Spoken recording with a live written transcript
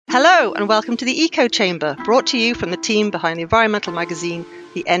Hello and welcome to the Eco Chamber, brought to you from the team behind the environmental magazine,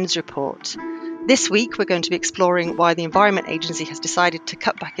 The ENDS Report. This week we're going to be exploring why the Environment Agency has decided to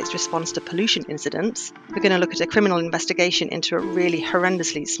cut back its response to pollution incidents. We're going to look at a criminal investigation into a really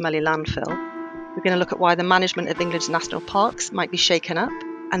horrendously smelly landfill. We're going to look at why the management of England's national parks might be shaken up.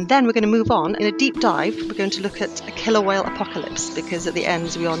 And then we're going to move on. In a deep dive, we're going to look at a killer whale apocalypse, because at the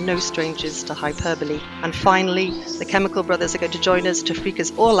ENDS we are no strangers to hyperbole. And finally, the Chemical Brothers are going to join us to freak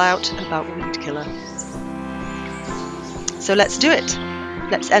us all out about weed killer. So let's do it.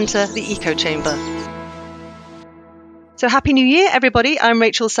 Let's enter the Eco Chamber. So happy New Year, everybody. I'm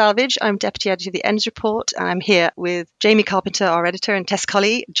Rachel Salvage. I'm Deputy Editor of the ENDS Report, and I'm here with Jamie Carpenter, our editor, and Tess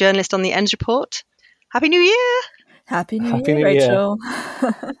Colley, journalist on the ENDS Report. Happy New Year! Happy New Year, Rachel.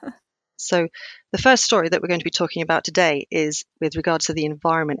 So the first story that we're going to be talking about today is with regards to the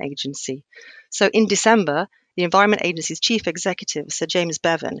Environment Agency. So in December, the Environment Agency's Chief Executive, Sir James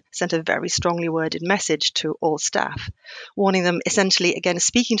Bevan, sent a very strongly worded message to all staff, warning them essentially against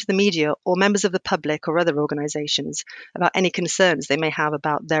speaking to the media or members of the public or other organisations about any concerns they may have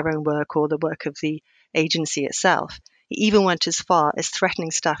about their own work or the work of the agency itself. He even went as far as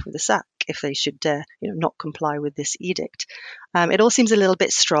threatening staff with a sack if they should not comply with this edict. It all seems a little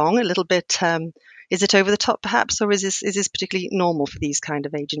bit strong, a little bit. Is it over the top, perhaps, or is this particularly normal for these kind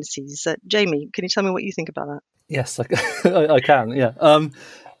of agencies? Jamie, can you tell me what you think about that? Yes, I can. Yeah,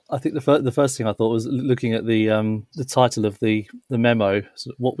 I think the first thing I thought was looking at the title of the memo,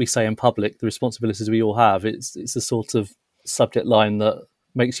 what we say in public, the responsibilities we all have. It's the sort of subject line that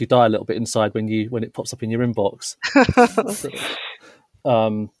makes you die a little bit inside when it pops up in your inbox.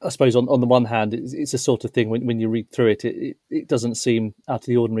 I suppose on the one hand, it's a sort of thing when you read through it, it doesn't seem out of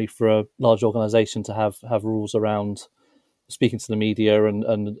the ordinary for a large organisation to have rules around speaking to the media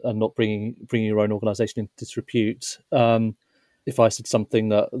and not bringing your own organisation into disrepute. If I said something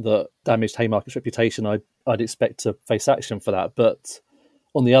that damaged Haymarket's reputation, I'd expect to face action for that. But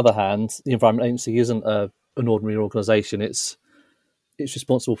on the other hand, the Environment Agency isn't an ordinary organisation. It's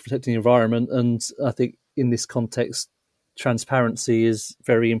responsible for protecting the environment, and I think in this context, transparency is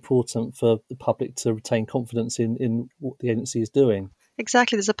very important for the public to retain confidence in what the agency is doing.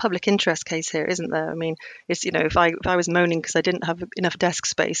 Exactly, there's a public interest case here, isn't there? I mean, it's if I was moaning because I didn't have enough desk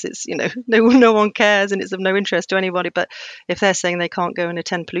space, it's no one cares and it's of no interest to anybody. But if they're saying they can't go and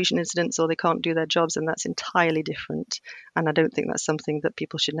attend pollution incidents or they can't do their jobs, then that's entirely different. And I don't think that's something that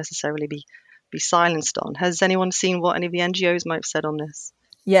people should necessarily be silenced on. Has anyone seen what any of the NGOs might have said on this?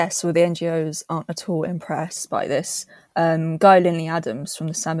 Yes, well, the NGOs aren't at all impressed by this. Guy Linley-Adams from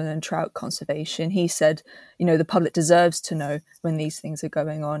the Salmon and Trout Conservation, he said, the public deserves to know when these things are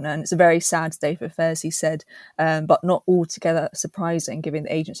going on. And it's a very sad state of affairs, he said, but not altogether surprising given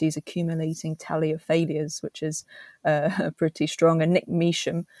the agency's accumulating tally of failures, which is pretty strong. And Nick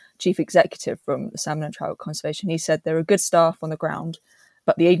Measham, Chief Executive from the Salmon and Trout Conservation, he said there are good staff on the ground,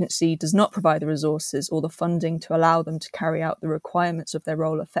 but the agency does not provide the resources or the funding to allow them to carry out the requirements of their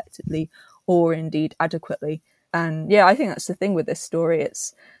role effectively or indeed adequately. And yeah, I think that's the thing with this story.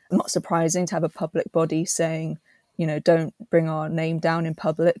 It's not surprising to have a public body saying, don't bring our name down in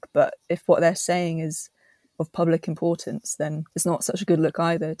public. But if what they're saying is of public importance, then it's not such a good look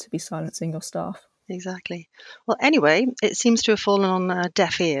either to be silencing your staff. Exactly. Well, anyway, it seems to have fallen on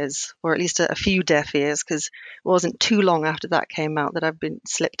deaf ears, or at least a few deaf ears, because it wasn't too long after that came out that I've been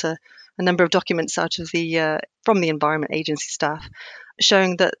slipped a number of documents out of from the Environment Agency staff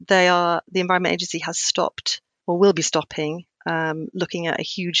showing that the Environment Agency has stopped or will be stopping looking at a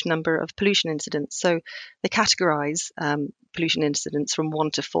huge number of pollution incidents. So they categorise pollution incidents from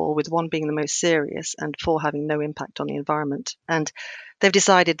 1 to 4, with 1 being the most serious and 4 having no impact on the environment. And they've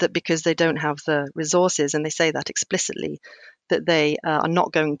decided that because they don't have the resources, and they say that explicitly, that they are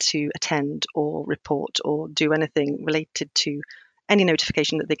not going to attend or report or do anything related to any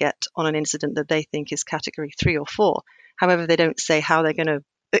notification that they get on an incident that they think is category 3 or 4. However, they don't say how they're going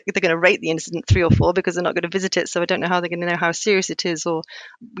to rate the incident 3 or 4, because they're not going to visit it. So I don't know how they're going to know how serious it is or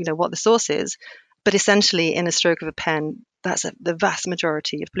what the source is. But essentially, in a stroke of a pen, the vast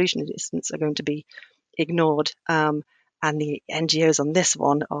majority of pollution incidents are going to be ignored. And the NGOs on this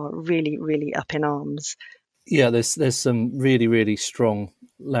one are really, really up in arms. Yeah, there's some really, really strong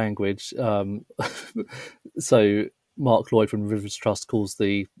language. So Mark Lloyd from Rivers Trust calls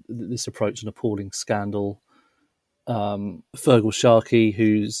this approach an appalling scandal. Fergal Sharkey,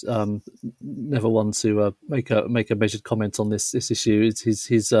 who's never one to make a measured comment on this issue,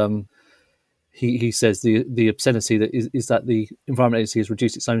 he says the obscenity that is that the Environment Agency has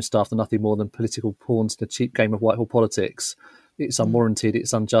reduced its own staff to nothing more than political pawns in a cheap game of Whitehall politics. It's unwarranted,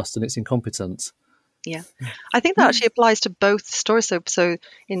 it's unjust, and it's incompetent. Yeah, I think that actually applies to both stories. So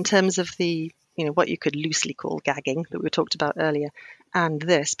in terms of the, what you could loosely call gagging that we talked about earlier, and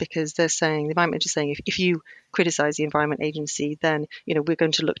this, because they're saying, the Environment is saying, if you criticize the Environment Agency, then, we're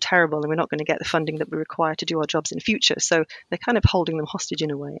going to look terrible and we're not going to get the funding that we require to do our jobs in future. So they're kind of holding them hostage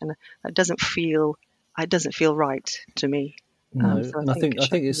in a way, and it doesn't feel right to me. No, So and I think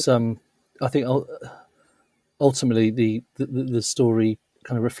it's I think ultimately the story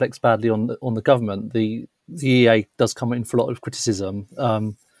kind of reflects badly on the government. The EA does come in for a lot of criticism,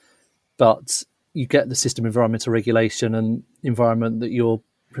 but you get the system environmental regulation and environment that you're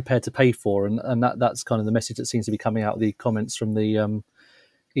prepared to pay for, and that's kind of the message that seems to be coming out of the comments from the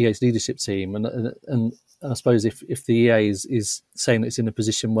EA's leadership team. And I suppose if the EA is saying that it's in a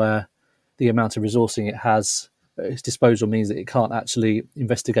position where the amount of resourcing it has at its disposal means that it can't actually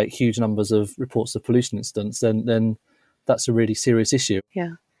investigate huge numbers of reports of pollution incidents, then that's a really serious issue.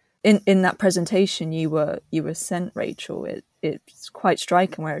 Yeah. In that presentation you were sent, Rachel, it's quite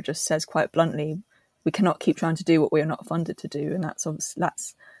striking where it just says quite bluntly, we cannot keep trying to do what we are not funded to do, and that's obviously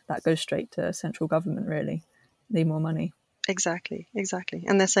that goes straight to central government. Really need more money. Exactly.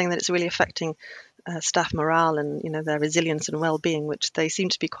 And they're saying that it's really affecting staff morale and their resilience and well-being, which they seem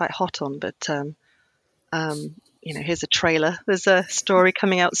to be quite hot on. But here's a trailer. There's a story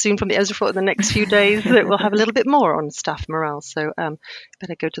coming out soon from the ES report in the next few days that will have a little bit more on staff morale. So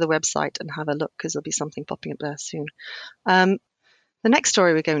better go to the website and have a look, because there'll be something popping up there soon. The next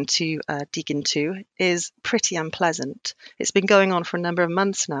story we're going to dig into is pretty unpleasant. It's been going on for a number of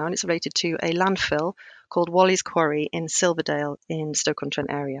months now, and it's related to a landfill called Wally's Quarry in Silverdale in Stoke-on-Trent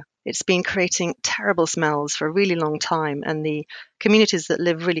area. It's been creating terrible smells for a really long time, and the communities that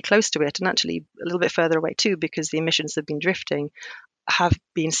live really close to it, and actually a little bit further away too, because the emissions have been drifting, have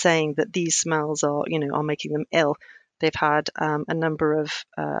been saying that these smells are making them ill. They've had a number of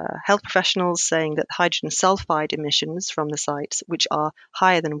health professionals saying that hydrogen sulfide emissions from the sites, which are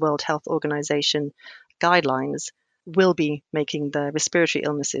higher than World Health Organization guidelines, will be making the respiratory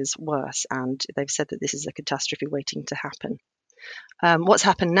illnesses worse. And they've said that this is a catastrophe waiting to happen. What's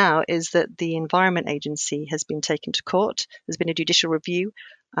happened now is that the Environment Agency has been taken to court. There's been a judicial review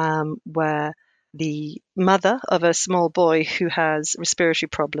where the mother of a small boy who has respiratory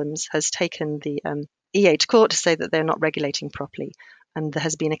problems has taken the EA to court to say that they're not regulating properly, and there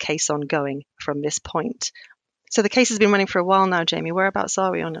has been a case ongoing from this point. So the case has been running for a while now, Jamie. Whereabouts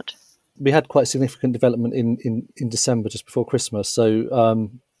are we on it? We had quite significant development in December, just before Christmas. So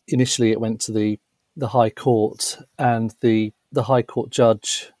initially it went to the High Court, and the High Court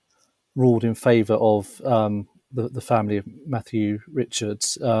judge ruled in favour of the family of Matthew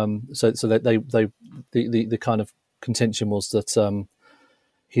Richards. So that the kind of contention was that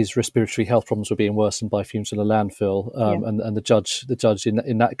his respiratory health problems were being worsened by fumes from the landfill, and the judge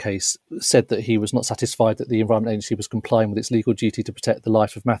in that case said that he was not satisfied that the Environment Agency was complying with its legal duty to protect the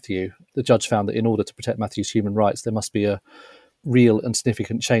life of Matthew. The judge found that in order to protect Matthew's human rights, there must be a real and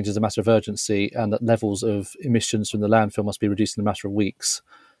significant change as a matter of urgency, and that levels of emissions from the landfill must be reduced in a matter of weeks.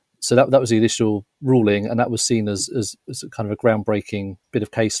 So that was the initial ruling, and that was seen as kind of a groundbreaking bit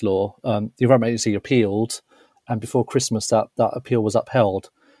of case law. The Environment Agency appealed, and before Christmas that appeal was upheld.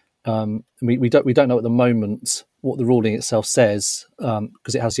 We don't know at the moment what the ruling itself says,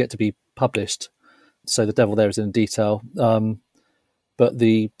 because it has yet to be published. So the devil there is in the detail. But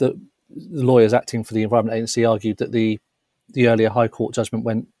the lawyers acting for the Environment Agency argued that the earlier High Court judgment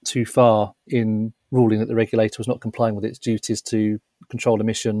went too far in ruling that the regulator was not complying with its duties to control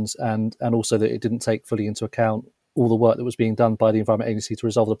emissions, and also that it didn't take fully into account all the work that was being done by the Environment Agency to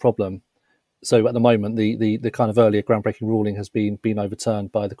resolve the problem. So at the moment, the kind of earlier groundbreaking ruling has been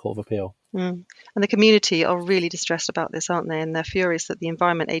overturned by the Court of Appeal. And the community are really distressed about this, aren't they? And they're furious that the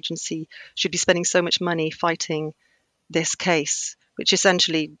Environment Agency should be spending so much money fighting this case, which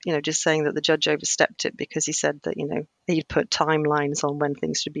essentially, just saying that the judge overstepped it because he said that, he'd put timelines on when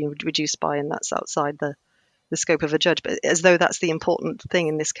things should be reduced by, and that's outside the scope of a judge, but as though that's the important thing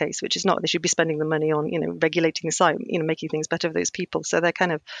in this case, which is not. They should be spending the money on, regulating the site, making things better for those people. So they're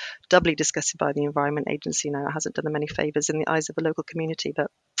kind of doubly disgusted by the Environment Agency now. It hasn't done them any favours in the eyes of the local community,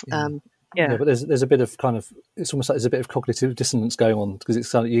 but Yeah, but there's a bit of kind of, it's almost like there's a bit of cognitive dissonance going on, because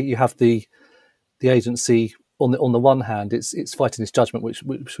it's kind of, you have the agency on the one hand, it's fighting this judgment which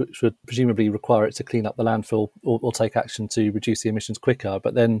would presumably require it to clean up the landfill or take action to reduce the emissions quicker,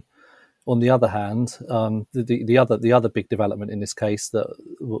 but then on the other hand, the other big development in this case that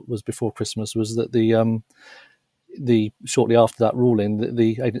was before Christmas was that the shortly after that ruling,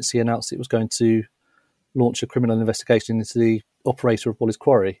 the agency announced it was going to launch a criminal investigation into the operator of Wally's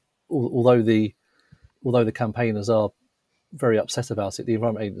Quarry. Although the campaigners are very upset about it, the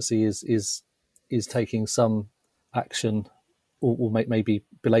Environment Agency is is taking some action, or maybe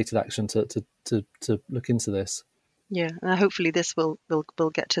belated action to look into this. Yeah, and hopefully this will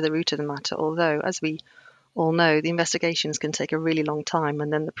get to the root of the matter. Although, as we all know, the investigations can take a really long time,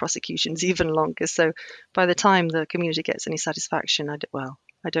 and then the prosecution's even longer. So by the time the community gets any satisfaction, I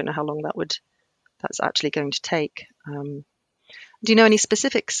don't know how long that's actually going to take. Do you know any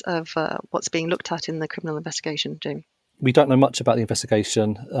specifics of what's being looked at in the criminal investigation, Jamie? We don't know much about the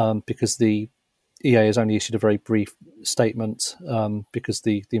investigation because the EA has only issued a very brief statement because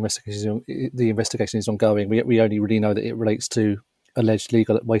the investigation is ongoing. We only really know that it relates to alleged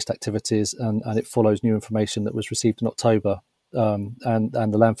legal waste activities, and it follows new information that was received in October. And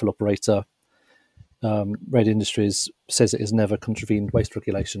the landfill operator, Red Industries, says it has never contravened waste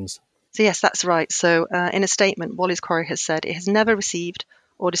regulations. So yes, that's right. So in a statement, Wally's Quarry has said it has never received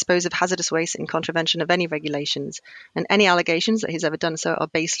or disposed of hazardous waste in contravention of any regulations, and any allegations that he's ever done so are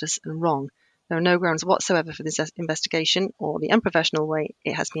baseless and wrong. There are no grounds whatsoever for this investigation or the unprofessional way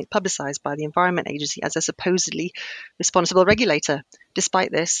it has been publicised by the Environment Agency as a supposedly responsible regulator.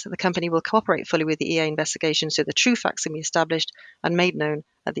 Despite this, the company will cooperate fully with the EA investigation so the true facts can be established and made known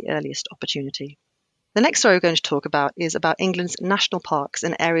at the earliest opportunity. The next story we're going to talk about is about England's national parks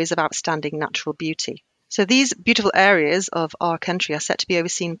and areas of outstanding natural beauty. So these beautiful areas of our country are set to be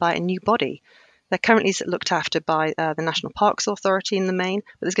overseen by a new body. They're currently looked after by the National Parks Authority in the main,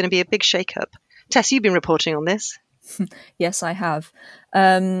 but there's going to be a big shake-up. Tess, you've been reporting on this. Yes, I have.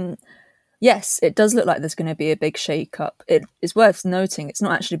 Yes, it does look like there's going to be a big shake-up. It is worth noting it's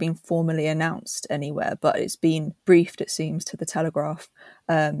not actually been formally announced anywhere, but it's been briefed, it seems, to the Telegraph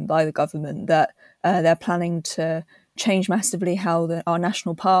by the government that they're planning to change massively how our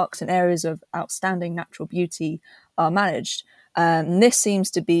national parks and areas of outstanding natural beauty are managed. This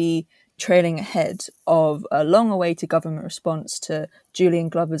seems to be trailing ahead of a long-awaited government response to Julian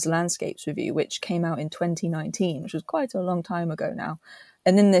Glover's Landscapes Review, which came out in 2019, which was quite a long time ago now.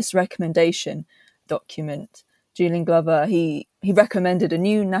 And in this recommendation document, Julian Glover, he recommended a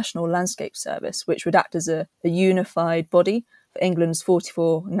new National Landscape Service, which would act as a unified body for England's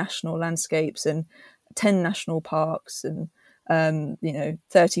 44 national landscapes and 10 national parks and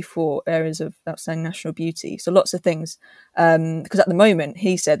 34 areas of outstanding national beauty. So lots of things. Because at the moment,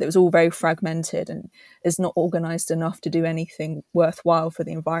 he said it was all very fragmented and is not organised enough to do anything worthwhile for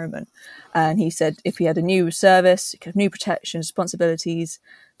the environment. And he said if he had a new service, new protections, responsibilities,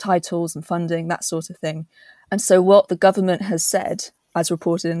 titles and funding, that sort of thing. And so what the government has said, as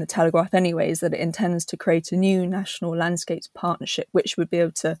reported in the Telegraph anyway, is that it intends to create a new national landscapes partnership, which would be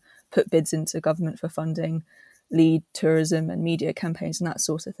able to put bids into government for funding, lead tourism and media campaigns and that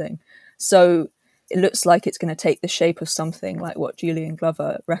sort of thing. So it looks like it's going to take the shape of something like what Julian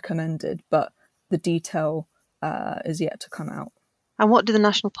Glover recommended, but the detail is yet to come out. And what do the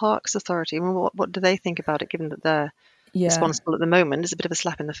National Parks Authority, what do they think about it, given that they're responsible at the moment? It's a bit of a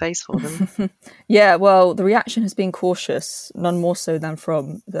slap in the face for them. Yeah, well, the reaction has been cautious, none more so than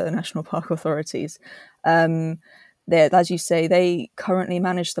from the National Park Authorities. As you say, they currently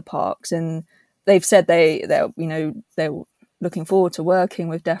manage the parks, and they've said they're looking forward to working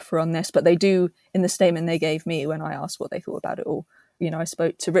with DEFRA on this, but they do, in the statement they gave me when I asked what they thought about it all, I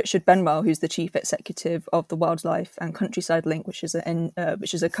spoke to Richard Benwell, who's the chief executive of the Wildlife and Countryside Link, which is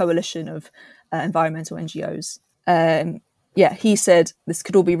a coalition of environmental NGOs. He said this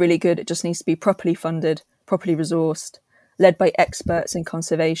could all be really good. It just needs to be properly funded, properly resourced, led by experts in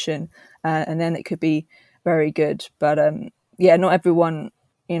conservation, and then it could be very good. But not everyone.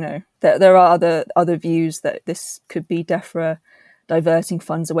 There are other views that this could be DEFRA diverting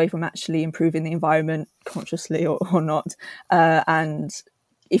funds away from actually improving the environment, consciously or not. And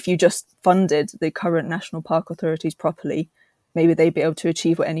if you just funded the current national park authorities properly, maybe they'd be able to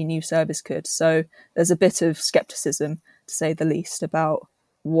achieve what any new service could. So there's a bit of scepticism, to say the least, about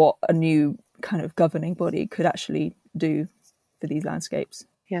what a new kind of governing body could actually do for these landscapes.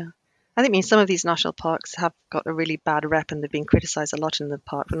 Yeah. I think some of these national parks have got a really bad rep, and they've been criticised a lot in the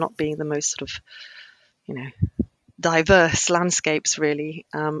park for not being the most sort of, diverse landscapes, really.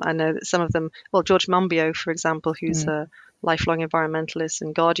 I know that some of them, George Monbiot, for example, who's a lifelong environmentalist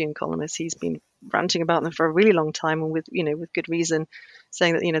and Guardian columnist, he's been ranting about them for a really long time, and with good reason,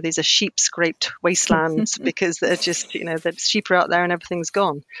 saying that these are sheep-scraped wastelands because they're just the sheep are out there and everything's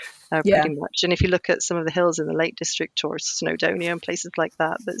gone, pretty much. And if you look at some of the hills in the Lake District or Snowdonia and places like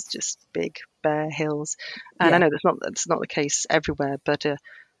that, there's just big bare hills. And I know that's not the case everywhere, but a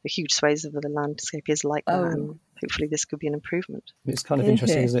huge swathes of the landscape is like that. And hopefully this could be an improvement. It's kind of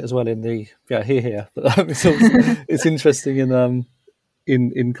interesting, isn't it, as well, in the here, but it's interesting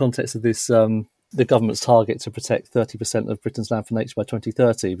in context of this the government's target to protect 30% of Britain's land for nature by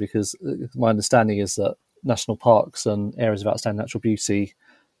 2030, because my understanding is that national parks and areas of outstanding natural beauty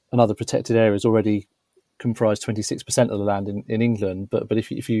and other protected areas already comprise 26% of the land in England. But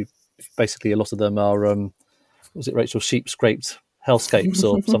if you basically, a lot of them are, was it Rachel, sheep scraped hellscapes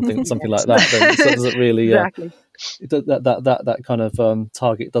or something like that, then it doesn't really Exactly. that kind of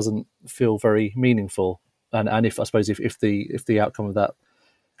target doesn't feel very meaningful. And if, I suppose, if the outcome of that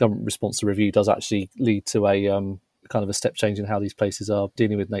government response to review does actually lead to a kind of a step change in how these places are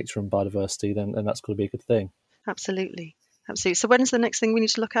dealing with nature and biodiversity, then that's got to be a good thing. Absolutely. So when's the next thing we need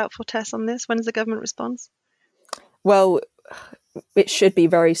to look out for, Tess, on this? When is the government response? Well, it should be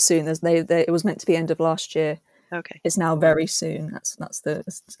very soon. It was meant to be end of last year. Okay. It's now very soon. That's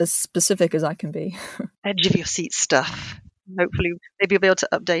as specific as I can be. Edge of your seat stuff. Hopefully, maybe you'll be able to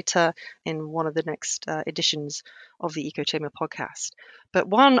update in one of the next editions of the Eco Chamber podcast. But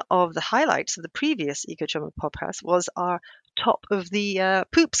one of the highlights of the previous Eco Chamber podcast was our top of the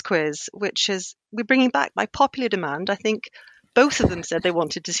poops quiz, which we're bringing back by popular demand. I think both of them said they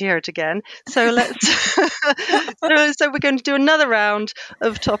wanted to hear it again. So let's. so we're going to do another round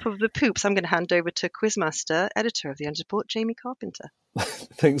of top of the poops. I'm going to hand over to Quizmaster, editor of the Energy Report, Jamie Carpenter.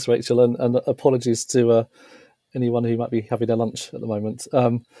 Thanks, Rachel, and apologies to anyone who might be having their lunch at the moment.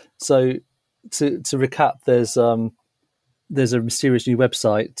 So to recap, there's a mysterious new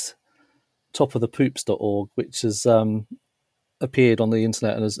website, topofthepoops.org, which has appeared on the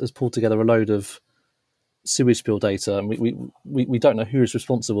internet and has pulled together a load of sewage spill data. And we don't know who is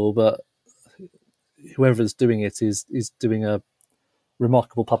responsible, but whoever is doing it is doing a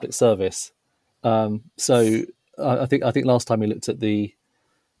remarkable public service. So I think last time we looked at the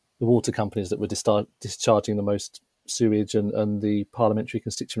water companies that were discharging the most sewage and the parliamentary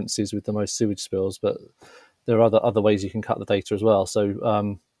constituencies with the most sewage spills, but there are other ways you can cut the data as well.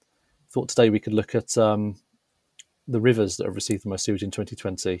 So thought today we could look at the rivers that have received the most sewage in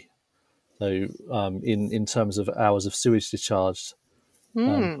 2020. So in terms of hours of sewage discharged.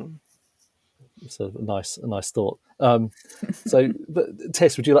 It's a nice thought. But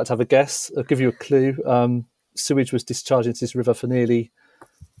Tess, would you like to have a guess? I'll give you a clue. Sewage was discharged into this river for nearly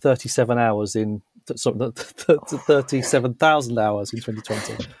 37 hours 37,000 hours in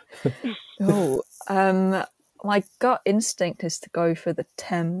 2020. My gut instinct is to go for the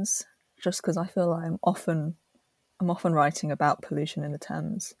Thames, just because I feel like I'm often writing about pollution in the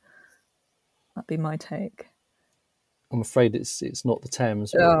Thames. That'd be my take. I'm afraid it's not the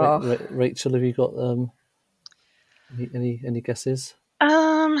Thames. Oh. Rachel, have you got any guesses?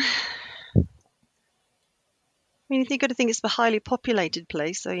 I mean, you've got to think it's a highly populated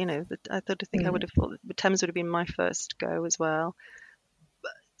place, so I would have thought the Thames would have been my first go as well.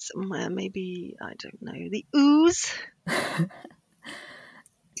 But somewhere, maybe, I don't know, the Ouse.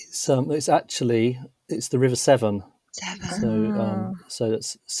 It's the River Severn. Severn. So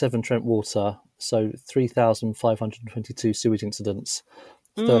that's Severn Trent water. So 3,522 sewage incidents,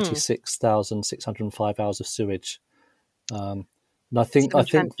 36,605 hours of sewage. And I think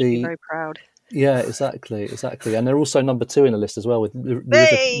very proud. Yeah, exactly, and they're also number 2 in the list as well with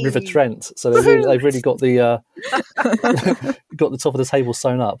River Trent. So they've really got the got the top of the table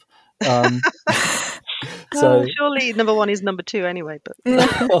sewn up. So surely number 1 is number 2 anyway. But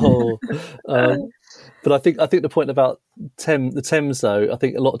but I think the point about the Thames, though, I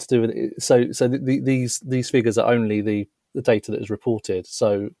think a lot to do with it. So these figures are only the data that is reported.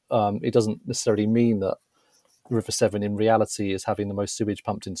 So it doesn't necessarily mean that River Severn in reality is having the most sewage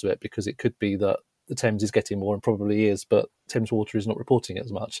pumped into it, because it could be that the Thames is getting more, and probably is, but Thames Water is not reporting it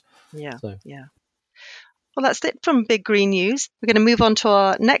as much. Yeah. Well, that's it from Big Green News. We're going to move on to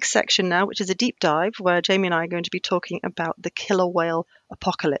our next section now, which is a deep dive, where Jamie and I are going to be talking about the killer whale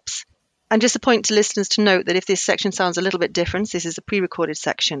apocalypse. And just a point to listeners to note that if this section sounds a little bit different, this is a pre-recorded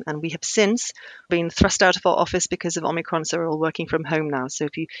section, and we have since been thrust out of our office because of Omicron, so we're all working from home now. So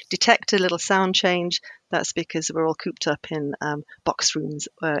if you detect a little sound change, that's because we're all cooped up in box rooms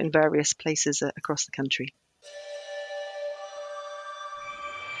in various places across the country.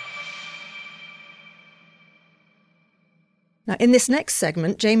 Now, in this next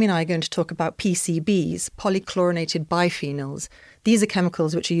segment, Jamie and I are going to talk about PCBs, polychlorinated biphenyls. These are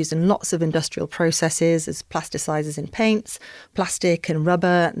chemicals which are used in lots of industrial processes as plasticizers in paints, plastic and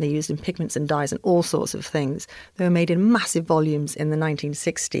rubber, and they're used in pigments and dyes and all sorts of things. They were made in massive volumes in the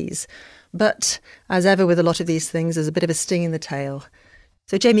 1960s. But as ever with a lot of these things, there's a bit of a sting in the tail.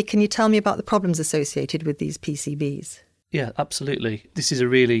 So Jamie, can you tell me about the problems associated with these PCBs? Yeah, absolutely. This is a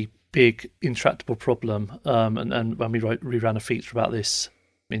really big, intractable problem. And when we ran a feature about this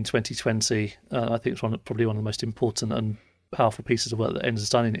in 2020, I think it's probably one of the most important and powerful pieces of work that ENDS has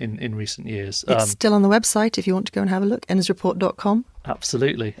done in recent years. It's still on the website if you want to go and have a look, endsreport.com.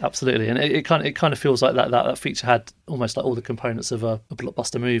 Absolutely. And it kind of feels like that feature had almost like all the components of a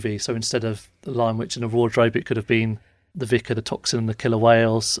blockbuster movie. So instead of the Lion Witch in a wardrobe, it could have been the vicar, the toxin, and the killer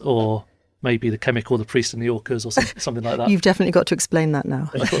whales, or maybe the chemical, the priest and the orcas, or something like that. You've definitely got to explain that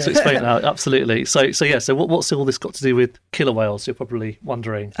now. I've got to explain it now, absolutely. So what's all this got to do with killer whales, you're probably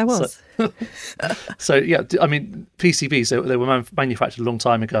wondering. I was. So I mean, PCBs, they were manufactured a long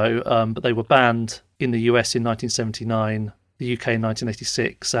time ago, but they were banned in the US in 1979, the UK in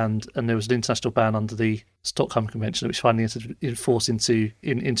 1986, and there was an international ban under the Stockholm Convention, which finally entered in force in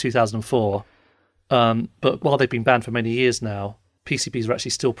 2004. But while they've been banned for many years now, PCBs are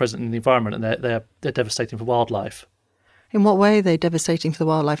actually still present in the environment, and they're devastating for wildlife. In what way are they devastating for the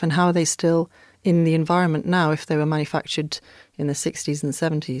wildlife, and how are they still in the environment now if they were manufactured in the 60s and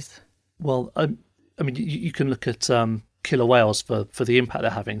 70s? Well, I mean, you can look at killer whales for the impact they're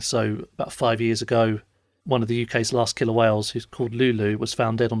having. So about 5 years ago, one of the UK's last killer whales, who's called Lulu, was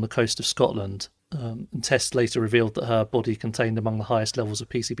found dead on the coast of Scotland. And tests later revealed that her body contained among the highest levels of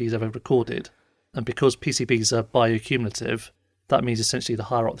PCBs ever recorded. And because PCBs are bioaccumulative, that means essentially the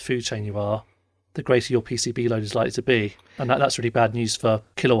higher up the food chain you are, the greater your PCB load is likely to be. And that's really bad news for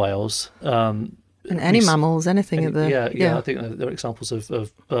killer whales. And any mammals, anything. Yeah, I think there are examples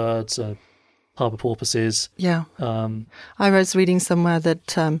of birds, harbour porpoises. Yeah. I was reading somewhere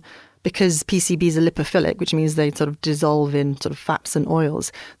that because PCBs are lipophilic, which means they sort of dissolve in sort of fats and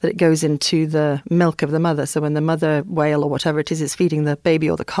oils, that it goes into the milk of the mother. So when the mother whale or whatever it is feeding the baby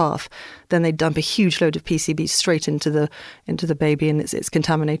or the calf, then they dump a huge load of PCBs straight into the baby, and it's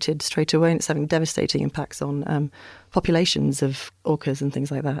contaminated straight away, and it's having devastating impacts on populations of orcas and things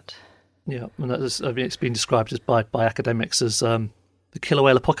like that. Yeah, and it's been described as by academics as the killer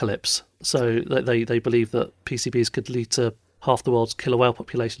whale apocalypse. So they believe that PCBs could lead to half the world's killer whale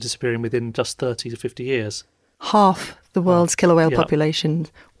population disappearing within just 30 to 50 years. Half the world's killer whale population.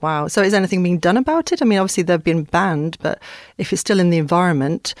 Wow. So is anything being done about it? I mean, obviously they've been banned, but if it's still in the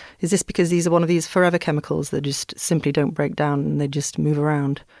environment, is this because these are one of these forever chemicals that just simply don't break down and they just move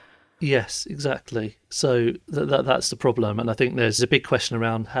around? Yes, exactly. So that's the problem. And I think there's a big question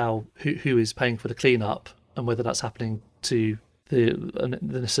around who is paying for the cleanup and whether that's happening to the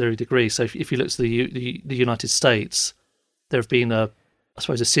necessary degree. So if you look to the United States, there have been a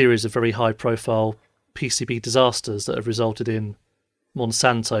series of very high-profile PCB disasters that have resulted in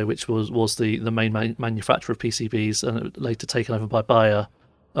Monsanto, which was the main manufacturer of PCBs, and later taken over by Bayer,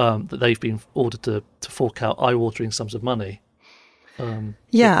 that they've been ordered to fork out eye-watering sums of money.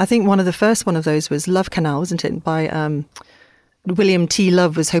 I think one of those was Love Canal, wasn't it? By William T.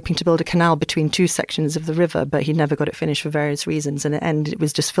 Love was hoping to build a canal between two sections of the river, but he never got it finished for various reasons. And in the end, it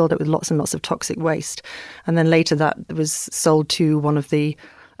was just filled up with lots and lots of toxic waste. And then later that was sold to one of the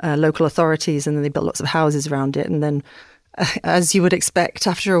local authorities, and then they built lots of houses around it. And then, as you would expect,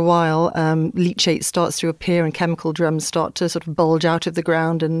 after a while, leachate starts to appear and chemical drums start to sort of bulge out of the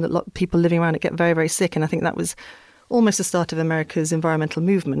ground, and a lot of people living around it get very, very sick. And I think that was almost the start of America's environmental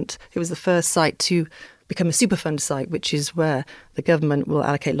movement. It was the first site to become a Superfund site, which is where the government will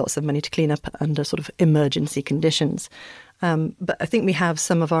allocate lots of money to clean up under sort of emergency conditions. But I think we have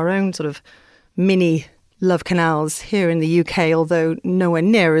some of our own sort of mini love canals here in the UK, although nowhere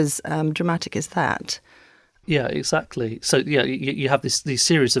near as dramatic as that. Yeah, exactly. So you have these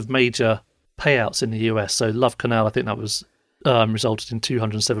series of major payouts in the US. So Love Canal, I think that was resulted in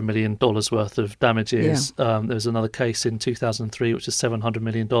 $207 million worth of damages. Yeah. There was another case in 2003, which is $700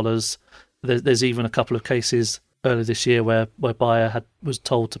 million. There's even a couple of cases earlier this year where Bayer was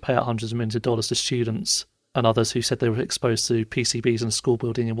told to pay out hundreds of millions of dollars to students and others who said they were exposed to PCBs in a school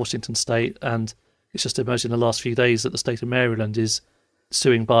building in Washington State. And it's just emerged in the last few days that the state of Maryland is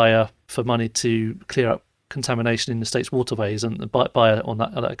suing Bayer for money to clear up contamination in the state's waterways. And Bayer on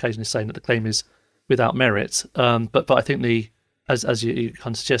that occasion is saying that the claim is without merit. But I think as you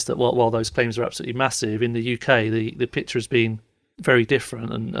kind of suggest that while those claims are absolutely massive, in the UK the picture has been very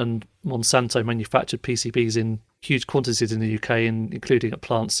different, and Monsanto manufactured PCBs in huge quantities in the UK, including at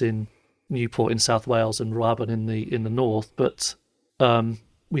plants in Newport in South Wales and Rwabon in the north. But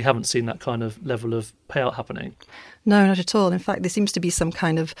we haven't seen that kind of level of payout happening. No, not at all. In fact, there seems to be some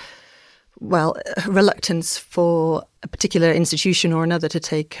kind of reluctance for a particular institution or another to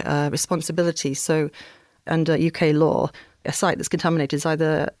take responsibility. So under UK law, a site that's contaminated is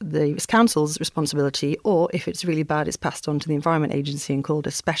either the council's responsibility, or if it's really bad, it's passed on to the Environment Agency and called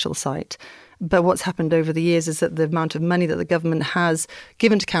a special site. But what's happened over the years is that the amount of money that the government has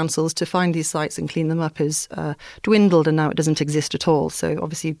given to councils to find these sites and clean them up has dwindled, and now it doesn't exist at all. So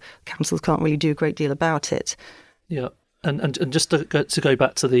obviously councils can't really do a great deal about it. Yeah. And just to go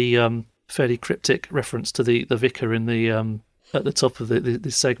back to the fairly cryptic reference to the vicar in the at the top of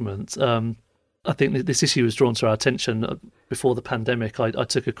this segment, I think that this issue was drawn to our attention before the pandemic. I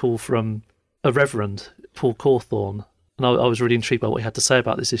took a call from a Reverend, Paul Cawthorne, and I was really intrigued by what he had to say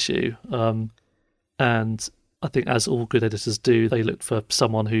about this issue. And I think, as all good editors do, they look for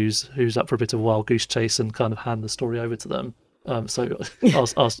someone who's up for a bit of a wild goose chase and kind of hand the story over to them. So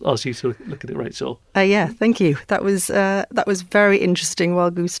I'll ask you to look at it, Rachel. Yeah, thank you. That was very interesting,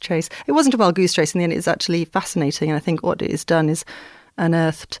 wild goose chase. It wasn't a wild goose chase in the end. It's actually fascinating, and I think what it has done is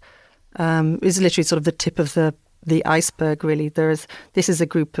unearthed is literally sort of the tip of the iceberg. Really, this is a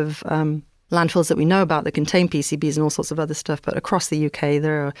group of landfills that we know about that contain PCBs and all sorts of other stuff. But across the UK,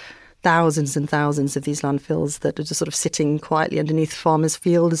 there are thousands and thousands of these landfills that are just sort of sitting quietly underneath farmers'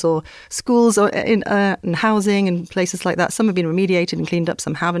 fields or schools or in housing and places like that. Some have been remediated and cleaned up,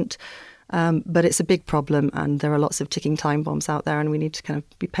 some haven't. But it's a big problem, and there are lots of ticking time bombs out there, and we need to kind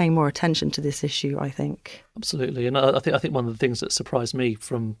of be paying more attention to this issue, I think. Absolutely. And I think one of the things that surprised me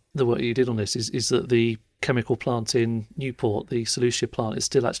from the work you did on this is that the chemical plant in Newport, the Solutia plant, is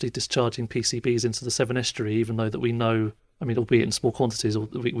still actually discharging PCBs into the Severn Estuary, even though that we know, I mean, albeit in small quantities,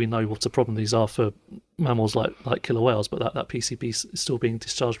 we know what a problem these are for mammals like killer whales, but that PCB is still being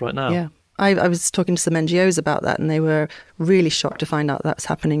discharged right now. Yeah. I was talking to some NGOs about that, and they were really shocked to find out that's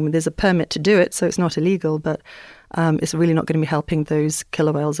happening. There's a permit to do it, so it's not illegal, but it's really not going to be helping those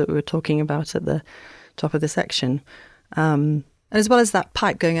killer whales that we were talking about at the top of the section. And as well as that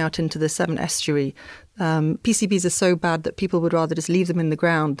pipe going out into the Severn Estuary, PCBs are so bad that people would rather just leave them in the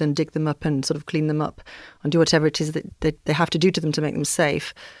ground than dig them up and sort of clean them up and do whatever it is that they have to do to them to make them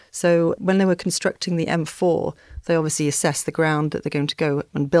safe. So when they were constructing the M4, they obviously assessed the ground that they're going to go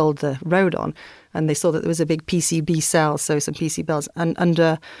and build the road on, and they saw that there was a big PCB cell, so some PCBs,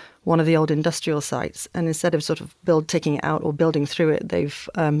 under one of the old industrial sites. And instead of sort of taking it out or building through it, they've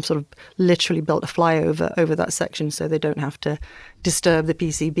sort of literally built a flyover over that section so they don't have to disturb the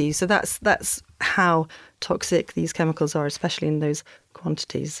PCB. So that's how toxic these chemicals are, especially in those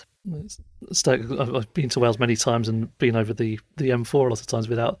quantities. I've been to Wales many times and been over the M4 a lot of times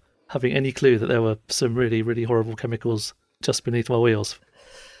without having any clue that there were some really, really horrible chemicals just beneath my wheels.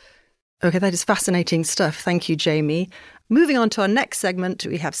 Okay, that is fascinating stuff. Thank you, Jamie. Moving on to our next segment,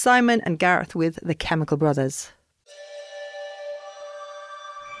 we have Simon and Gareth with the Chemical Brothers.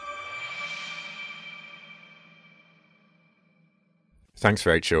 Thanks,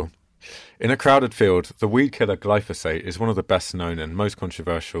 Rachel. In a crowded field, the weed killer glyphosate is one of the best known and most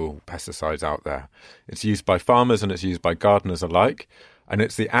controversial pesticides out there. It's used by farmers and it's used by gardeners alike, and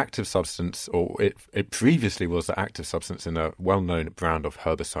it's the active substance, or it previously was the active substance in a well-known brand of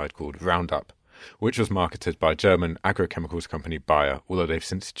herbicide called Roundup, which was marketed by German agrochemicals company Bayer, although they've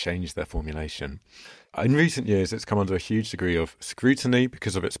since changed their formulation. In recent years, it's come under a huge degree of scrutiny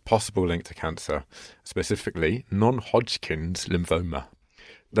because of its possible link to cancer, specifically non-Hodgkin's lymphoma.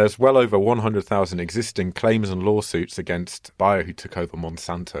 There's well over 100,000 existing claims and lawsuits against Bayer, who took over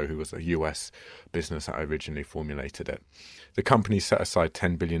Monsanto, who was a US business that originally formulated it. The company set aside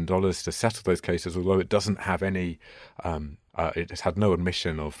 $10 billion to settle those cases, although it doesn't have any, it has had no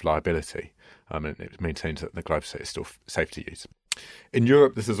admission of liability, and it maintains that the glyphosate is still safe to use. In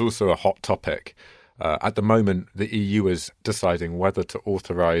Europe, this is also a hot topic. At the moment, the EU is deciding whether to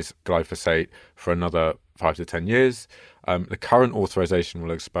authorise glyphosate for another 5 to 10 years. The current authorisation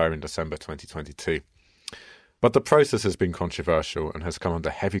will expire in December 2022. But the process has been controversial and has come under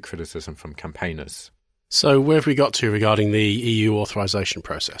heavy criticism from campaigners. So where have we got to regarding the EU authorisation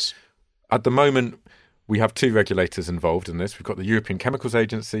process? At the moment, we have two regulators involved in this. We've got the European Chemicals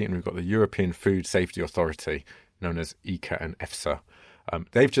Agency and we've got the European Food Safety Authority, known as ECHA and EFSA.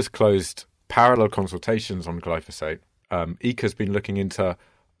 They've just closed parallel consultations on glyphosate. ECHA has been looking into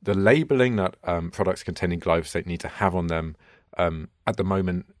the labelling that products containing glyphosate need to have on them. At the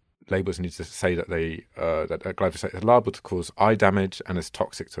moment, labels need to say that that glyphosate is liable to cause eye damage and is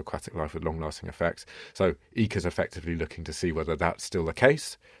toxic to aquatic life with long-lasting effects. So ECHA is effectively looking to see whether that's still the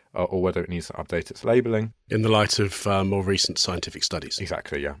case or whether it needs to update its labelling. In the light of more recent scientific studies.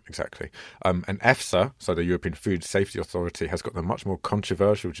 Exactly. And EFSA, so the European Food Safety Authority, has got the much more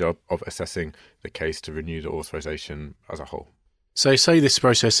controversial job of assessing the case to renew the authorisation as a whole. So say this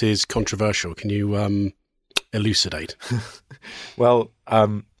process is controversial. Can you elucidate? Well,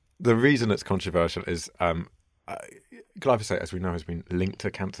 the reason it's controversial is glyphosate, as we know, has been linked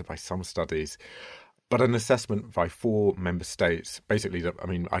to cancer by some studies. But an assessment by 4 member states, basically,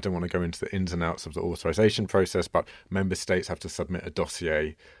 I don't want to go into the ins and outs of the authorisation process, but member states have to submit a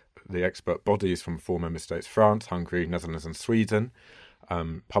dossier. The expert bodies from 4 member states, France, Hungary, Netherlands and Sweden,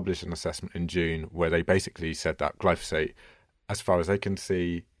 published an assessment in June where they basically said that glyphosate, as far as they can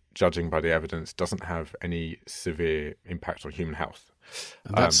see, judging by the evidence, doesn't have any severe impact on human health.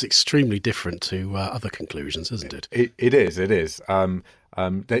 And that's extremely different to other conclusions, isn't it? It is.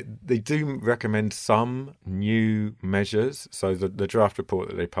 They do recommend some new measures. So the draft report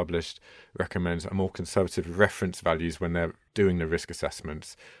that they published recommends a more conservative reference values when they're doing the risk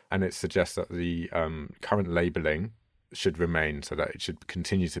assessments. And it suggests that the current labelling should remain, so that it should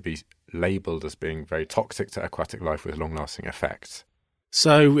continue to be labelled as being very toxic to aquatic life with long-lasting effects.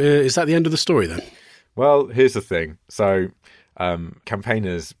 So is that the end of the story then? Well, here's the thing. So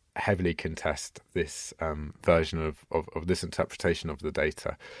campaigners heavily contest this version of this interpretation of the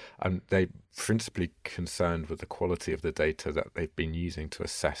data. And they're principally concerned with the quality of the data that they've been using to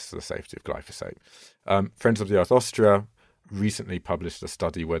assess the safety of glyphosate. Friends of the Earth Austria recently published a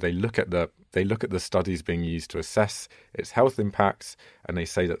study where they look at the studies being used to assess its health impacts, and they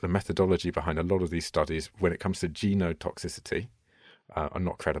say that the methodology behind a lot of these studies, when it comes to genotoxicity, are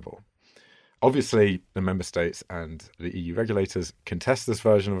not credible. Obviously, the member states and the EU regulators contest this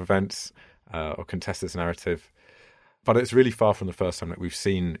version of events or contest this narrative, but it's really far from the first time that we've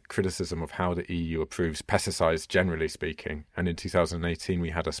seen criticism of how the EU approves pesticides, generally speaking. And in 2018,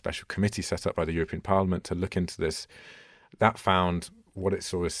 we had a special committee set up by the European Parliament to look into this. That found what it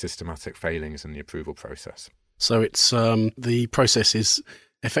saw as systematic failings in the approval process. So it's the process is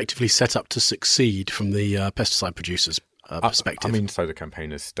effectively set up to succeed from the pesticide producers' perspective. I mean, so the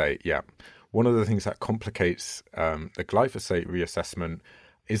campaigners state, yeah. One of the things that complicates the glyphosate reassessment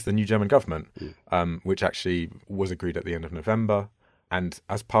is the new German government, which actually was agreed at the end of November. And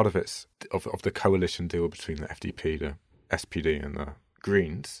as part of the coalition deal between the FDP, the SPD and the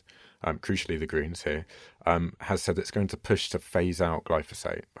Greens, crucially the Greens here, has said it's going to push to phase out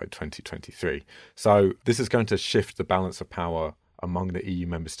glyphosate by 2023. So this is going to shift the balance of power among the EU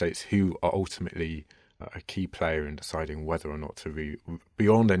member states, who are ultimately a key player in deciding whether or not to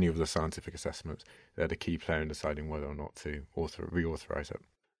beyond any of the scientific assessments, they're the key player in deciding whether or not to reauthorize it.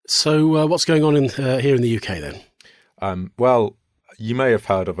 So what's going on here in the UK then? Well, you may have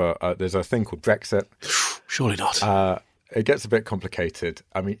heard of there's a thing called Brexit. Surely not. It gets a bit complicated.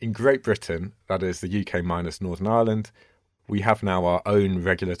 I mean, in Great Britain, that is the UK minus Northern Ireland, we have now our own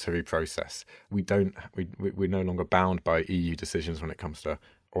regulatory process. We're no longer bound by EU decisions when it comes to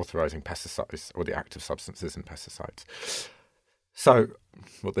authorising pesticides or the active substances in pesticides. So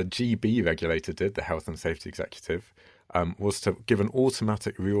what the GB regulator did, the Health and Safety Executive, was to give an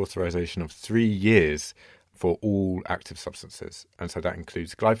automatic reauthorisation of 3 years for all active substances. And so that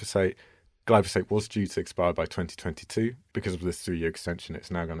includes glyphosate. Glyphosate was due to expire by 2022. Because of this 3-year extension,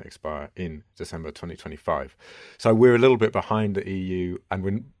 it's now going to expire in December 2025. So we're a little bit behind the EU,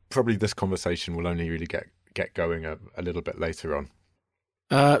 and probably this conversation will only really get going a little bit later on.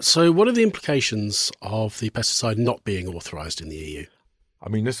 So what are the implications of the pesticide not being authorised in the EU? I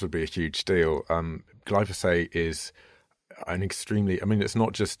mean, this would be a huge deal. Glyphosate is it's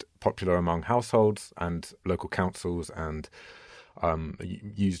not just popular among households and local councils and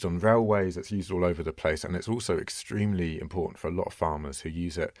used on railways, it's used all over the place. And it's also extremely important for a lot of farmers who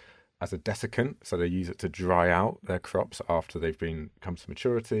use it as a desiccant. So they use it to dry out their crops after they've come to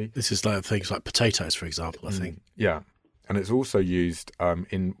maturity. This is like things like potatoes, for example, I think. Yeah. And it's also used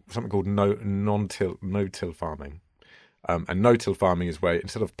in something called no-till farming. And no-till farming is where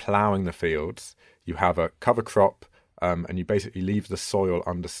instead of ploughing the fields, you have a cover crop and you basically leave the soil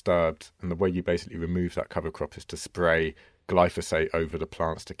undisturbed. And the way you basically remove that cover crop is to spray glyphosate over the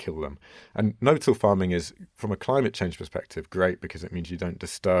plants to kill them. And no-till farming is, from a climate change perspective, great because it means you don't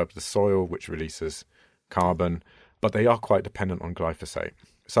disturb the soil, which releases carbon, but they are quite dependent on glyphosate.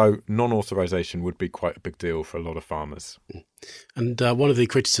 So non-authorization would be quite a big deal for a lot of farmers. And one of the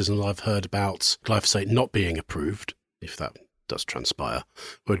criticisms I've heard about glyphosate not being approved, if that does transpire,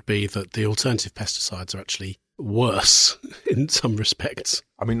 would be that the alternative pesticides are actually worse in some respects.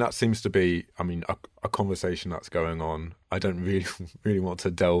 I mean, that seems to be, a conversation that's going on. I don't really want to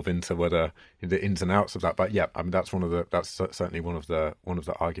delve into whether the ins and outs of that, but yeah, that's certainly one of the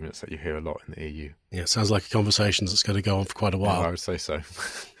arguments that you hear a lot in the EU. Yeah, it sounds like a conversation that's going to go on for quite a while. Yeah, I would say so.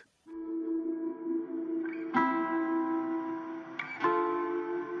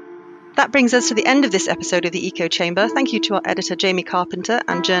 That brings us to the end of this episode of the Eco Chamber. Thank you to our editor Jamie Carpenter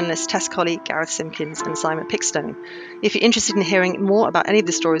and journalists Tess Colley, Gareth Simpkins and Simon Pickstone. If you're interested in hearing more about any of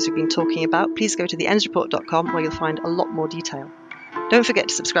the stories we've been talking about, please go to theEndsReport.com where you'll find a lot more detail. Don't forget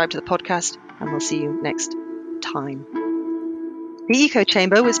to subscribe to the podcast and we'll see you next time. The Eco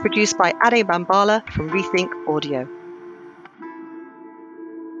Chamber was produced by Ade Bambala from Rethink Audio.